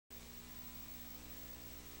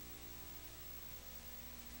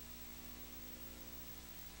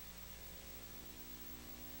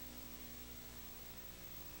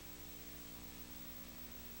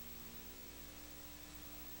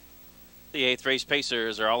The 8th race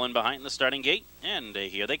pacers are all in behind the starting gate, and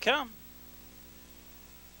here they come.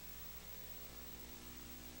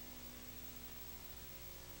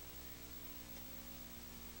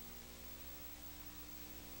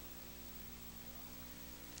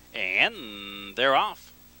 And they're off.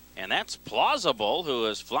 And that's Plausible, who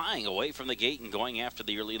is flying away from the gate and going after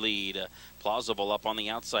the early lead. Plausible up on the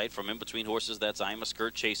outside from in between horses. That's IHHA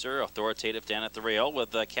Skirt Chaser, Authoritative down at the rail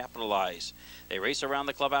with Capitalize. They race around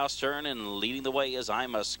the clubhouse turn, and leading the way is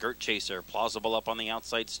IHHA Skirt Chaser. Plausible up on the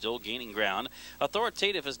outside, still gaining ground.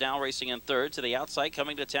 Authoritative is now racing in third. To the outside,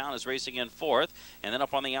 coming to town, is racing in fourth. And then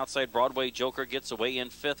up on the outside, Broadway Joker gets away in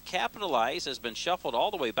fifth. Capitalize has been shuffled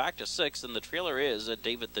all the way back to sixth, and the trailer is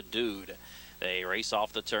David the Dude. They race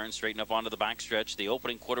off the turn, straighten up onto the backstretch. The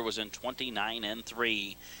opening quarter was in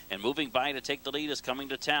 29-3. And moving by to take the lead is Coming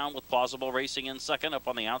to Town with Plausible racing in second. Up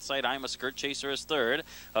on the outside, IHHA Skirt Chaser is third.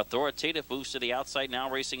 Authoritative moves to the outside, now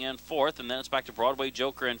racing in fourth. And then it's back to Broadway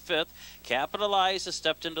Joker in fifth. Capitalize has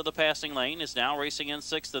stepped into the passing lane, is now racing in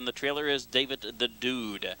sixth. And the trailer is David the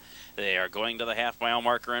Dude. They are going to the half-mile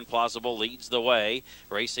marker, and Plausible leads the way.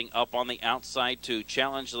 Racing up on the outside to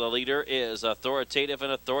challenge the leader is Authoritative,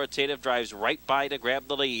 and Authoritative drives right by to grab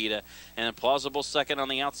the lead. And Plausible second on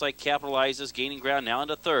the outside, Capitalizes, gaining ground now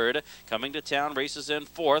into third. Coming to Town races in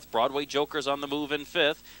fourth. Broadway Joker's on the move in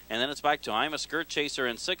fifth. And then it's back to IHHA Skirt Chaser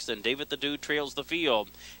in sixth, and David the Dude trails the field.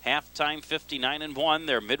 Halftime 59-1.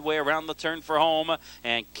 They're midway around the turn for home,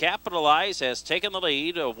 and Capitalize has taken the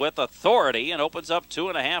lead with authority and opens up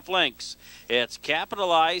 2.5 lengths. It's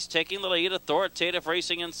Capitalize taking the lead, Authoritative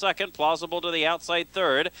racing in second, Plausible to the outside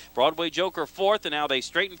third, Broadway Joker fourth, and now they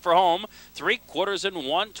straighten for home.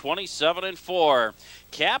 3/4 27-4.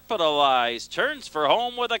 Capitalize turns for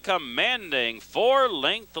home with a commanding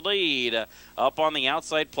 4-length lead. Up on the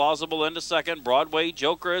outside, Plausible into second, Broadway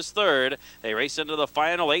Joker is third. They race into the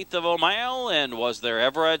final eighth of a mile, and was there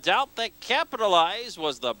ever a doubt that Capitalize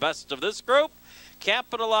was the best of this group?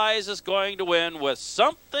 Capitalize is going to win with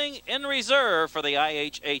something in reserve for the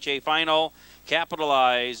IHHA final.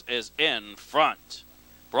 Capitalize is in front.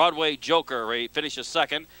 Broadway Joker finishes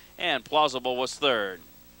second, and Plausible was third.